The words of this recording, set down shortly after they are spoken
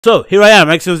So here I am,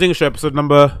 Excellence English episode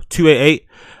number 288.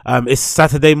 It's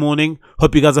Saturday morning.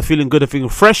 Hope you guys are feeling good and feeling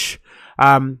fresh.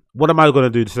 What am I going to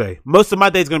do today? Most of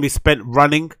my day is going to be spent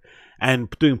running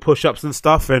and doing push-ups and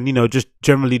stuff, and just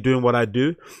generally doing what I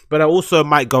do. But I also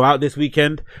might go out this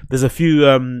weekend. There's a few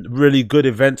really good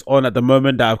events on at the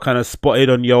moment that I've kind of spotted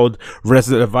on the old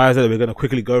resident advisor that we're going to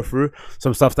quickly go through.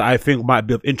 Some stuff that I think might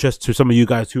be of interest to some of you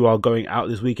guys who are going out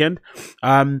this weekend.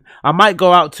 I might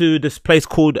go out to this place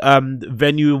called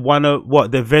Venue 105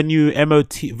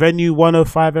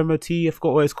 MOT. I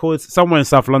forgot what it's called. It's somewhere in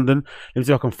South London. Let me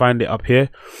see if I can find it up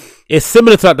here. It's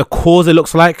similar to like the Cause, it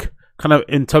looks like. Kind of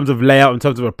in terms of layout, in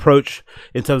terms of approach,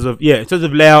 in terms of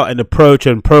layout and approach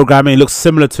and programming, it looks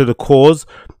similar to the Cause,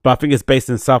 but I think it's based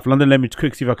in South London. Let me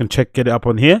quick see if I can get it up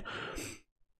on here.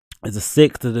 It's a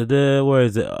 6. Where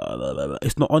is it?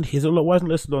 It's not on here. Why isn't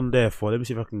it listed on there for? Let me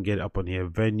see if I can get it up on here.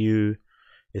 Venue.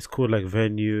 It's called like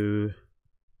Venue.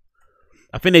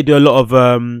 I think they do a lot of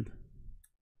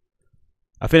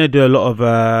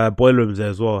boiler rooms there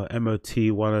as well. MOT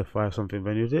 105 something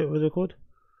venue. Is it? What's it called?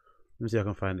 Let me see if I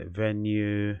can find it.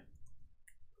 Venue.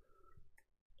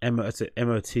 It's a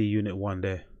MOT Unit 1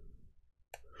 there.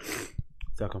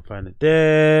 So I can find it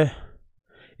there.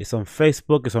 It's on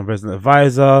Facebook. It's on Resident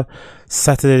Advisor.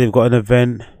 Saturday they've got an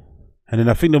event. And then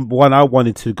I think the one I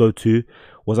wanted to go to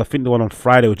was the one on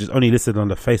Friday, which is only listed on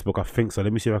the Facebook, I think so.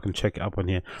 Let me see if I can check it up on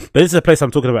here. But this is a place I'm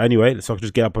talking about anyway. So I'll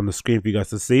just get up on the screen for you guys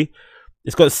to see.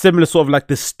 It's got a similar sort of like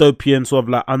dystopian, sort of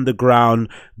like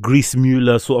underground, Grease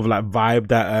Mueller sort of like vibe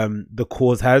that the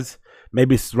Cause has.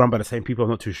 Maybe it's run by the same people, I'm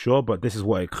not too sure, but this is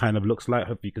what it kind of looks like.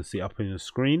 Hopefully you can see it up on your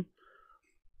screen.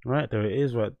 Right, there it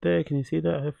is right there. Can you see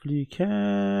that? Hopefully you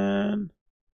can.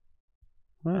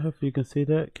 Right, hopefully you can see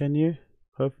that. Can you?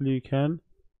 Hopefully you can.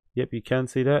 Yep, you can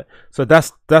see that. So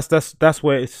that's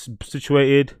where it's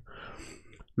situated.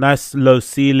 Nice low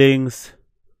ceilings.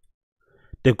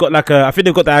 They've got like I think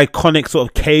they've got the iconic sort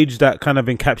of cage that kind of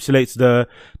encapsulates the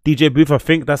DJ booth. I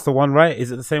think that's the one, right?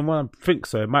 Is it the same one? I think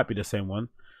so. It might be the same one.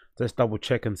 Let's double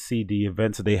check and see the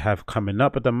events that they have coming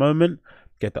up at the moment.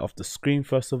 Get that off the screen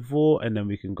first of all, and then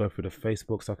we can go through the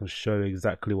Facebook so I can show you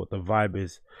exactly what the vibe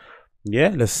is.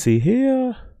 Yeah, let's see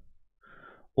here.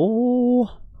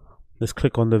 Oh, let's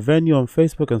click on the venue on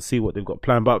Facebook and see what they've got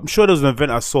planned. But I'm sure there's an event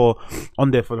I saw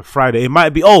on there for the Friday. It might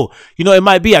be, it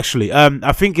might be actually.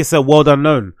 I think it's a World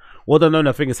Unknown. World Unknown,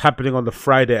 I think, is happening on the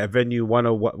Friday at Venue 1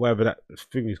 or whatever that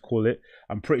thing is called it.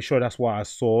 I'm pretty sure that's what I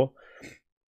saw.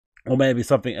 Or maybe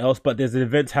something else. But there's an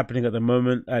event happening at the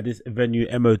moment at this Venue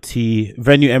MOT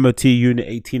Unit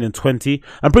 18 and 20.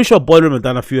 I'm pretty sure Boiler Room have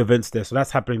done a few events there. So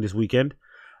that's happening this weekend.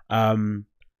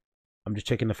 I'm just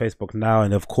checking the Facebook now,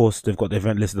 and of course they've got the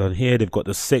event listed on here. They've got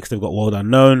the 6th, they've got World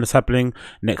Unknown that's happening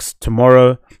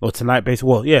tomorrow or tonight, basically.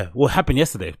 Well, yeah, what happened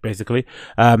yesterday, basically.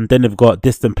 Then they've got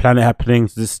Distant Planet happening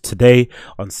today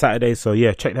on Saturday. So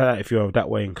yeah, check that out if you're that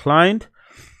way inclined.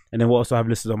 And then what else I have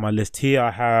listed on my list here? I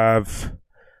have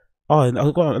I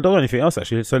don't got anything else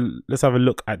actually. So let's have a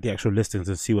look at the actual listings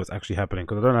and see what's actually happening,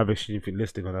 because I don't have actually anything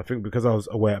listing on. I think because I was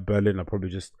away at Berlin, I probably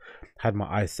just had my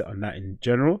eyes set on that in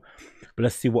general. But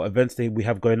let's see what events we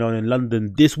have going on in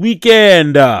London this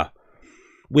weekend.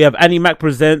 We have Annie Mac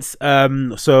Presents,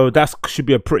 so that should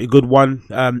be a pretty good one.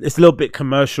 It's a little bit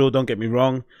commercial, don't get me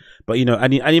wrong, but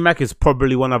Annie Mac is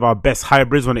probably one of our best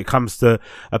hybrids when it comes to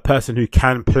a person who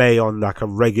can play on like a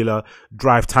regular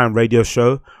drive time radio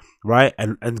show, right,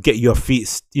 and get your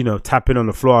feet tapping on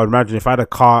the floor. I imagine if I had a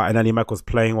car and Annie Mac was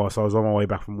playing whilst I was on my way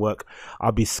back from work,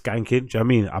 I'd be skanking. Do you know what I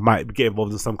mean? I might get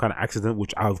involved in some kind of accident,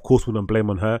 which I of course wouldn't blame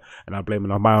on her, and I blame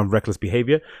it on my own reckless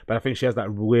behavior. But I think she has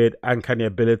that weird uncanny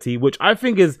ability, which I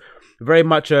think is very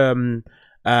much a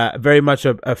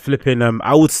flipping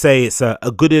I would say it's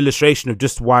a good illustration of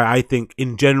just why I think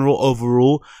in general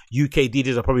overall UK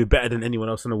DJs are probably better than anyone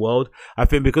else in the world. I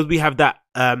think because we have that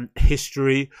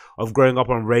history of growing up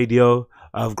on radio,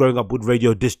 of growing up with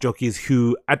radio disc jockeys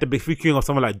who, at the beginning of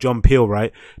someone like John Peel,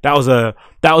 right, that was a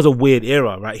weird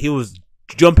era, right?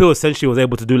 John Peel essentially was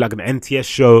able to do like an NTS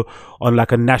show on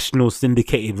like a national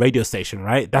syndicated radio station,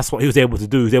 right? That's what he was able to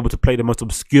do. He was able to play the most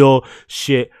obscure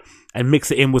shit and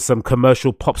mix it in with some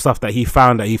commercial pop stuff that he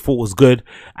found that he thought was good,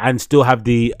 and still have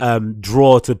the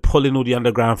draw to pull in all the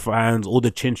underground fans, all the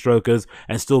chin strokers,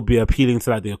 and still be appealing to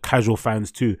like the casual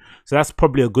fans too. So that's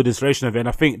probably a good illustration of it. And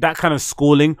I think that kind of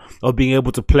schooling of being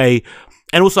able to play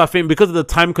And also, I think because of the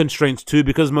time constraints too,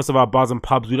 because most of our bars and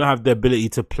pubs, we don't have the ability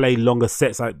to play longer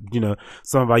sets like, you know,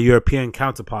 some of our European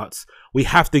counterparts. We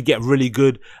have to get really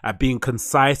good at being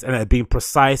concise and at being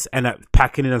precise and at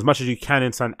packing in as much as you can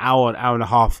into an hour and a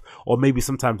half, or maybe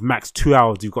sometimes max 2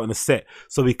 hours you've got in a set.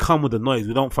 So we come with the noise.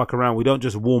 We don't fuck around. We don't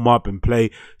just warm up and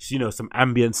play, you know, some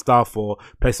ambient stuff or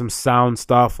play some sound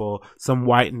stuff or some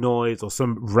white noise or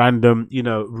some random, you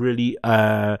know, really,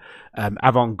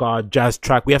 avant-garde jazz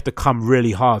track. We have to come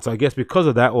really hard. So I guess because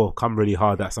of that, or come really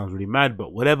hard, that sounds really mad,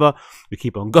 but whatever, we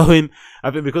keep on going.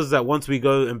 I think because of that, once we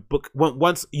go and book,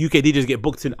 once UK DJs get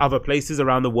booked in other places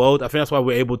around the world, I think that's why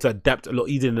we're able to adapt a lot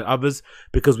easier than others,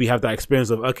 because we have that experience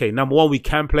of, okay, number one, we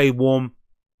can play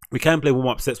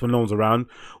warm-up sets when no one's around.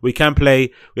 We have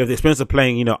the experience of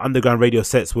playing, you know, underground radio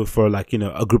sets for like, you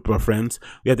know, a group of our friends.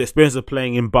 We have the experience of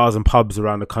playing in bars and pubs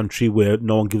around the country where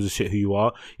no one gives a shit who you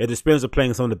are. You have the experience of playing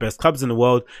in some of the best clubs in the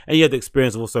world, and you have the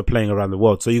experience of also playing around the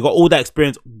world. So you got all that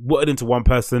experience put into one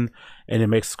person, and it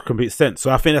makes complete sense.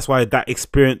 So I think that's why that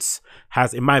experience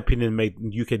has, in my opinion, made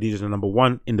UK DJs the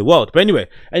 #1 in the world. But anyway,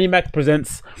 AnyMac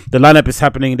presents, the lineup is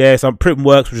happening there. So Print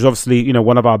Works, which is obviously, you know,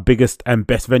 one of our biggest and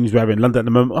best venues we have in London at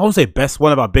the moment. I won't say best,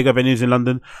 one of our bigger venues in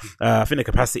London. I think the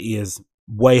capacity is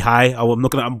way high. I'm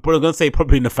probably gonna say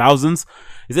probably in the thousands.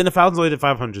 Is it in the thousands or in the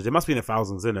 500s? It must be in the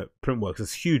thousands, isn't it? Printworks,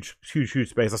 it's huge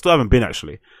space. I still haven't been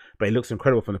actually, but it looks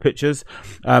incredible from the pictures.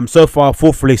 So far,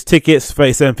 4th release tickets,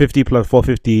 37.50 plus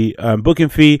 450 booking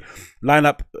fee.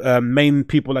 Lineup, main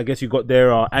people I guess you got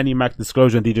there are AnyMac,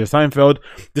 Disclosure, and DJ Seinfeld.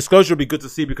 Disclosure will be good to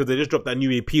see because they just dropped that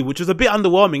new EP, which is a bit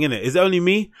underwhelming, isn't it? Is it only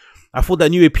me? I thought that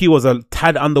new EP was a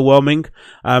tad underwhelming.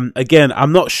 Again,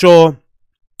 I'm not sure.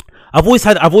 I've always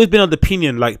been of the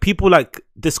opinion, like, people like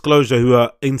Disclosure, who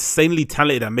are insanely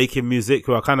talented at making music,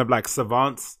 who are kind of like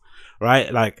savants,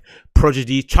 right? Like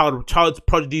prodigy, child's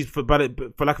prodigies, for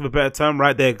lack of a better term,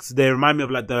 right? They remind me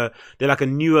of like they're like a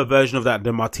newer version of that,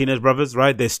 the Martinez brothers,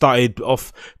 right? They started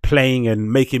off playing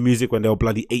and making music when they were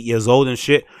bloody 8 years old and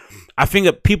shit. I think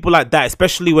that people like that,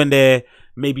 especially when they're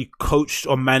maybe coached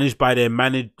or managed by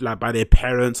their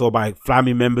parents or by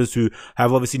family members who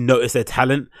have obviously noticed their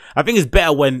talent. I think it's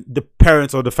better when the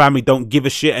parents or the family don't give a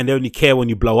shit and they only care when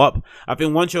you blow up. I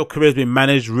think once your career has been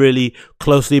managed really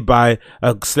closely by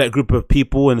a select group of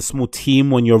people and a small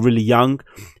team when you're really young,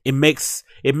 it makes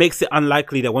it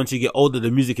unlikely that once you get older,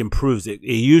 the music improves. It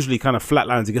usually kind of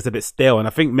flatlines. It gets a bit stale. And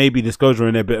I think maybe Disclosure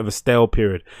in a bit of a stale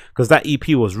period because that EP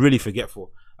was really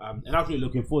forgetful. And I'm really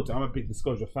looking forward to it. I'm a big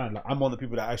Disclosure fan. Like, I'm one of the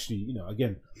people that actually, you know,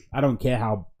 again, I don't care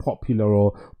how popular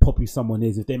or poppy someone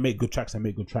is. If they make good tracks, they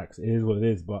make good tracks. It is what it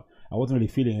is. But I wasn't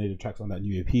really feeling any of the tracks on that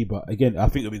new EP. But again, I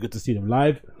think it'll be good to see them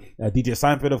live. DJ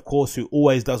Seinfeld, of course, who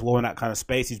always does well in that kind of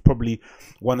space. He's probably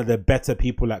one of the better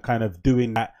people at kind of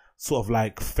doing that sort of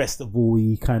like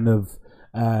festival-y kind of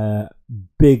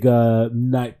bigger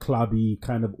nightclubby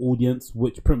kind of audience,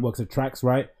 which Printworks attracts,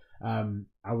 right?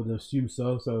 I would assume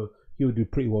so. So he would do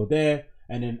pretty well there.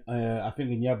 And then I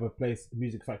think in the other place,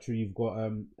 Music Factory, you've got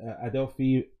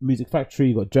Adelphi Music Factory,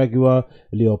 you've got Jaguar,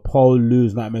 Leopold,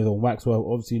 Lose, Nightmares on Wax. Well,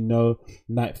 obviously no.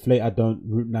 Night Flate, I don't.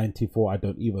 Route 94, I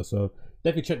don't either. So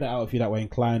definitely check that out if you're that way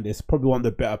inclined. It's probably one of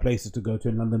the better places to go to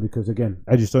in London because, again,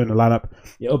 as you saw in the lineup,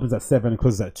 it opens at 7 and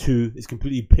closes at 2. It's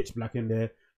completely pitch black in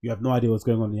there. You have no idea what's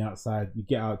going on the outside. You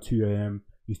get out at 2 a.m.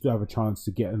 You still have a chance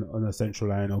to get on a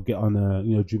Central line or get on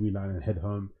a Jubilee line and head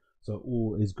home. So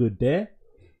all is good there.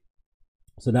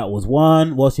 So that was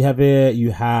one. Whilst you have here, you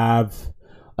have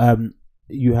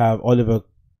Oliver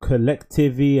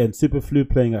Collectivi and Superflu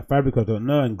playing at Fabric, I don't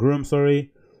know, and Groom,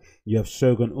 sorry. You have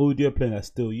Shogun Audio playing at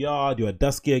Still Yard. You have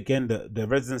Dusky again, the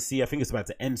residency. I think it's about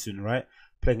to end soon, right?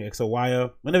 Playing at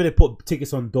XOYO. Whenever they put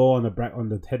tickets on door on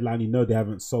the headline, you know they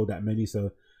haven't sold that many.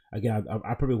 So again,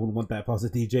 I probably wouldn't want that if I was a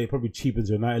DJ. It probably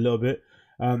cheapens your night a little bit.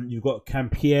 You've got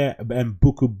Campier and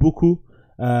Buku Buku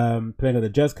playing at the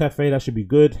Jazz Cafe. That should be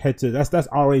good. That's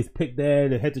RA's pick there.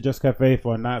 They head to Jazz Cafe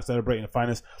for a night of celebrating the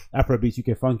finest Afrobeats,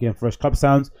 UK funky, and fresh club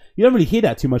sounds. You don't really hear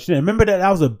that too much. Remember that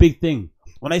was a big thing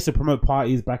when I used to promote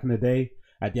parties back in the day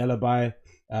at the Alibi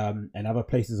and other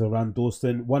places around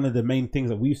Dalston. One of the main things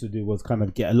that we used to do was kind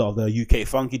of get a lot of the UK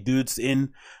funky dudes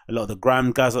in, a lot of the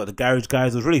grime guys, a lot of the garage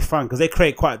guys. It was really fun because they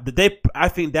create I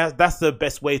think that's the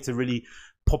best way to really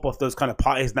pop off those kind of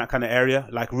parties in that kind of area,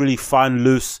 like really fun,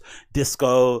 loose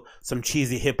disco, some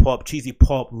cheesy hip hop, cheesy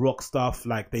pop, rock stuff,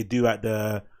 like they do at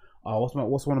the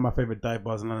what's one of my favorite dive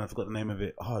bars in London? I forgot the name of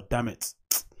it. Oh damn it!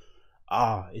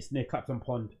 It's near Clapton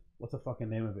Pond. what's the fucking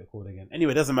name of it called again?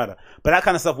 Anyway, it doesn't matter. But that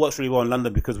kind of stuff works really well in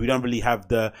London because we don't really have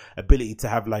the ability to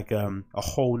have like a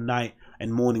whole night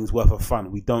and morning's worth of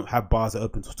fun. We don't have bars that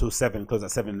open till 7, close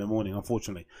at 7 in the morning,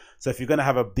 unfortunately. So if you're going to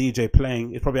have a DJ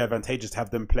playing, it's probably advantageous to have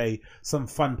them play some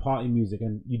fun party music,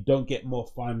 and you don't get more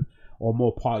fun or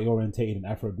more party orientated in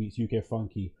Afrobeats, UK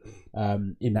funky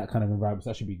in that kind of environment.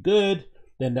 So that should be good.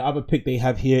 Then the other pick they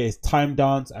have here is Time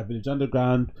Dance at Village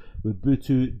Underground with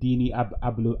Butu Dini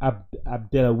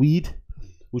Abdelaweed,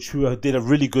 which did a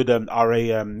really good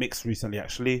RA mix recently,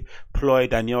 actually. Ploy,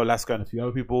 Danielle, Lasca, and a few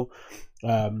other people.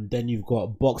 Then you've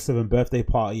got Box 7 birthday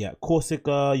party at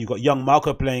Corsica. You've got Young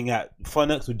Malco playing at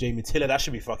Phonics with Jamie Tiller. That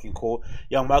should be fucking cool.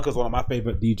 Young Malco's one of my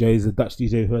favorite DJs, a Dutch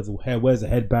DJ who wears a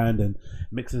headband and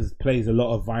plays a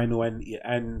lot of vinyl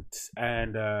and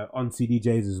on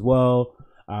CDJs as well.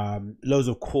 Loads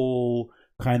of cool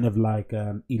kind of like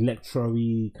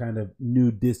electro-y, kind of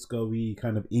new disco-y,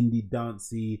 kind of indie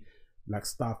dancey like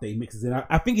stuff that he mixes in.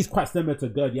 I think he's quite similar to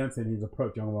Gerd Jansen in his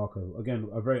approach, Young Marco. Again,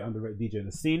 a very underrated DJ in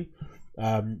the scene.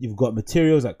 You've got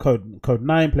Materials at Code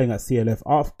 9 playing at CLF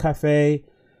Art Cafe.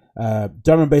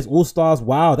 Drum and Bass All Stars.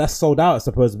 Wow, that's sold out. It's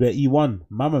supposed to be at E1.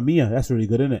 Mamma mia, that's really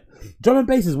good, isn't it? Drum and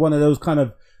Bass is one of those kind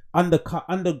of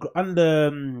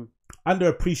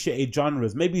underappreciated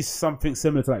genres. Maybe something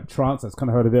similar to like trance that's kind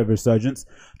of heard a bit of resurgence.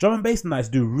 Drum and bass nights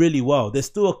do really well. There's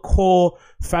still a core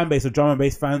fan base of drum and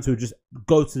bass fans who just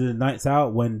go to the nights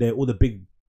out when all the big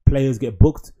players get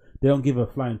booked. They don't give a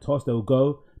flying toss. They'll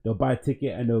go, they'll buy a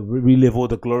ticket, and they'll relive all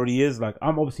the glory years. Like,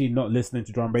 I'm obviously not listening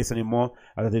to drum and bass anymore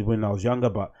as I did when I was younger,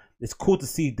 but it's cool to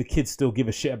see the kids still give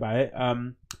a shit about it.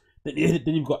 Then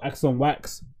you've got Axon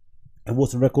Wax and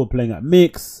Watson Record playing at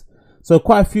Mix. So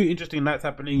quite a few interesting nights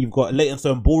happening. You've got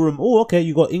Leytonstone Ballroom. Oh, okay.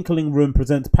 You got Inkling Room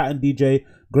presents Pattern DJ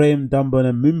Graham Dunban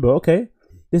and Mumbo. Okay,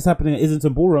 this is happening at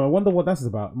Islington Ballroom. I wonder what that's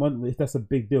about. If that's a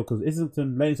big deal, because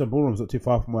Leytonstone Ballroom is not too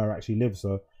far from where I actually live,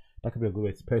 so that could be a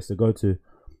good place to go to.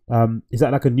 Is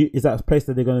that a place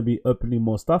that they're going to be opening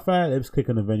more stuff at? Let's click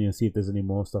on the venue and see if there's any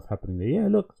more stuff happening there. Yeah,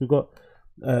 look, we've got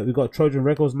Trojan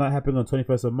Records night happening on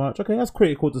 21st of March. Okay, that's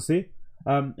pretty cool to see.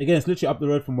 Again, it's literally up the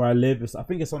road from where I live. I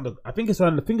think it's in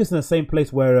the same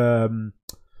place where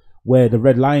the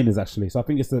Red Lion is actually. So I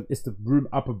think it's the room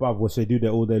up above where they do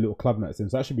all their little club nights in.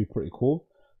 So that should be pretty cool.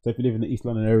 So if you live in the East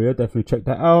London area, definitely check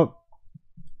that out.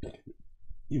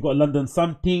 You've got London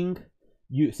Something.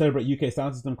 You celebrate UK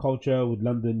sound system culture with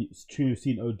London true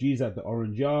scene OGs at the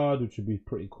Orange Yard, which would be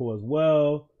pretty cool as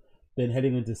well. Then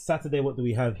heading into Saturday, what do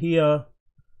we have here?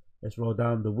 Let's roll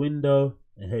down the window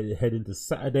and head into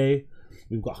Saturday.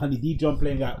 We've got Honey D John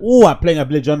playing at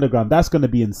Village Underground. That's gonna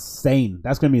be insane.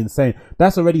 That's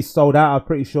already sold out, I'm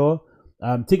pretty sure.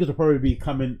 Tickets will probably be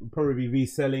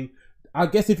reselling. I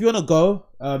guess if you wanna go,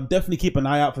 definitely keep an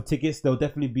eye out for tickets. They'll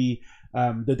definitely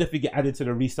get added to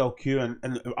the resale queue, and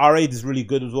RA is really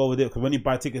good as well with it, because when you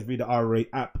buy tickets via the RA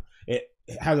app, it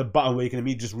has a button where you can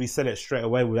immediately just resell it straight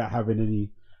away without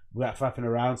faffing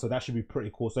around. So that should be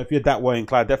pretty cool. So if you're that way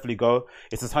inclined, definitely go.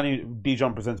 It's this Honey D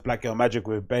John presents Black Girl Magic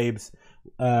with Babes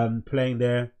playing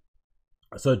there.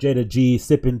 So Jada G,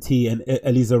 Sippin' Tea, and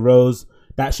Eliza Rose.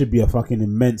 That should be a fucking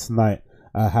immense night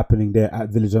happening there at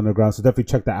Village Underground. So definitely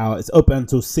check that out. It's open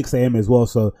until 6 a.m. as well,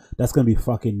 so that's gonna be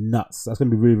fucking nuts. That's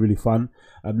gonna be really, really fun.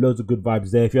 Loads of good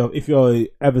vibes there. If you're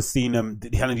ever seen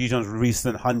Honey D John's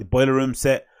recent Honey Boiler Room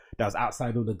set that was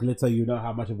outside all the glitter, you know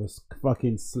how much of a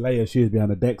fucking slayer she is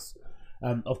behind the decks.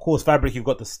 Of course, Fabric, you've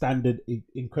got the standard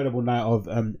incredible night of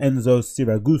Enzo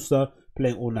Siragusa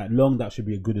playing all night long. That should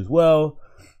be good as well.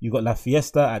 You got La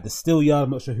Fiesta at the Still Yard.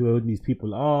 I'm not sure who these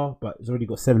people are, but it's already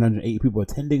got 780 people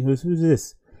attending. Who's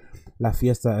this? La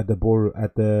Fiesta at the ballroom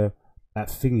at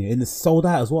thingy, and it's sold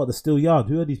out as well at the Still Yard.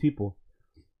 Who are these people?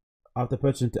 After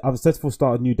purchasing, I've successful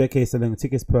start a new decade selling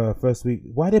tickets per first week.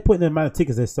 Why are they putting the amount of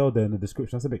tickets they sell there in the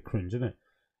description? That's a bit cringe, isn't it?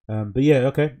 But yeah,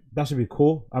 okay, that should be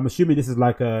cool. I'm assuming this is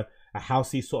like a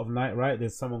housey sort of night, right?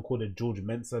 There's someone called a George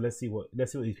Mensa. Let's see what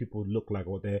these people look like.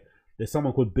 There's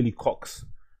someone called Billy Cox.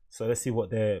 So let's see what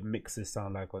their mixes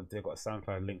sound like. They've got a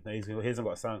SoundCloud link. No, he hasn't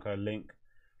got a SoundCloud link.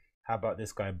 How about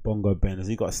this guy Bongo Ben? Has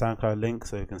he got a SoundCloud link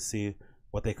so you can see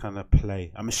what they kind of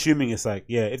play? I'm assuming it's like,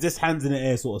 yeah, if this hands in the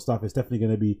air sort of stuff, it's definitely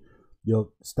going to be your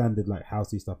standard like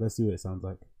housey stuff. Let's see what it sounds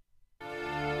like.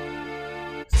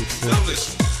 Now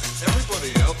listen,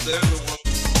 everybody out there who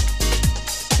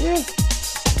wants... Yeah.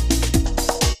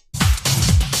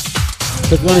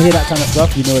 So if you want to hear that kind of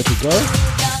stuff, you know where to go.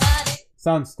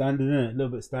 Sounds standard, isn't it? A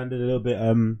little bit standard, a little bit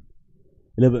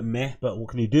meh, but what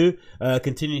can you do?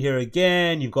 Continue here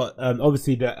again. You've got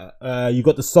obviously you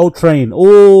got the Soul Train.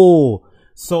 Oh,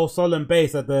 soul and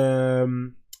bass at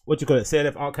the what do you call it,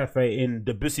 CLF Art Cafe in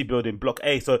the Bussy Building, Block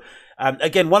A. So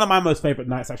again, one of my most favorite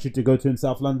nights actually to go to in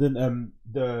South London.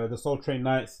 The Soul Train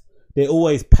nights, they're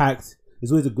always packed.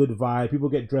 It's always a good vibe. People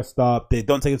get dressed up. They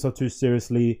don't take themselves too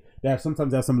seriously.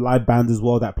 Sometimes they have some live bands as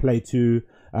well that play too.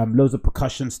 Loads of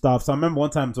percussion stuff. So I remember one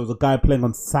time there was a guy playing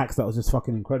on sax that was just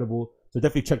fucking incredible. So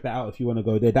definitely check that out if you want to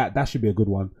go there. That should be a good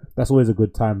one. That's always a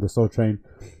good time. The Soul Train,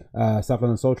 South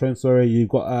London Soul Train. Sorry, you've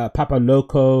got Papa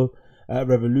Loco,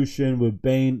 Revolution with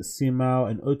Bane, Simao,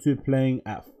 and O2 playing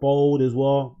at Fold as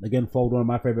well. Again, Fold, one of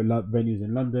my favorite venues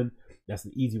in London. That's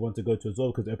an easy one to go to as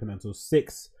well because it's open until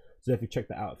 6. So if you check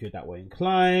that out if you're that way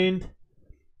inclined.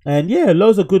 And yeah,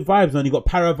 loads of good vibes, man. You got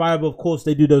Para Vibe, of course.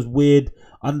 They do those weird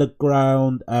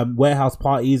underground warehouse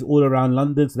parties all around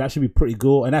London. So that should be pretty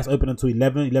cool. And that's open until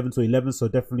 11 to 11. So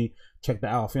definitely check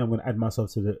that out. I think I'm going to add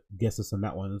myself to the guest list on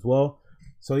that one as well.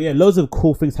 So yeah, loads of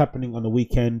cool things happening on the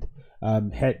weekend.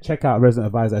 Check out Resident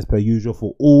Advisor as per usual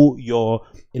for all your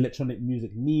electronic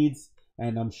music needs.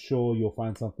 And I'm sure you'll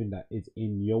find something that is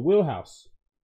in your wheelhouse.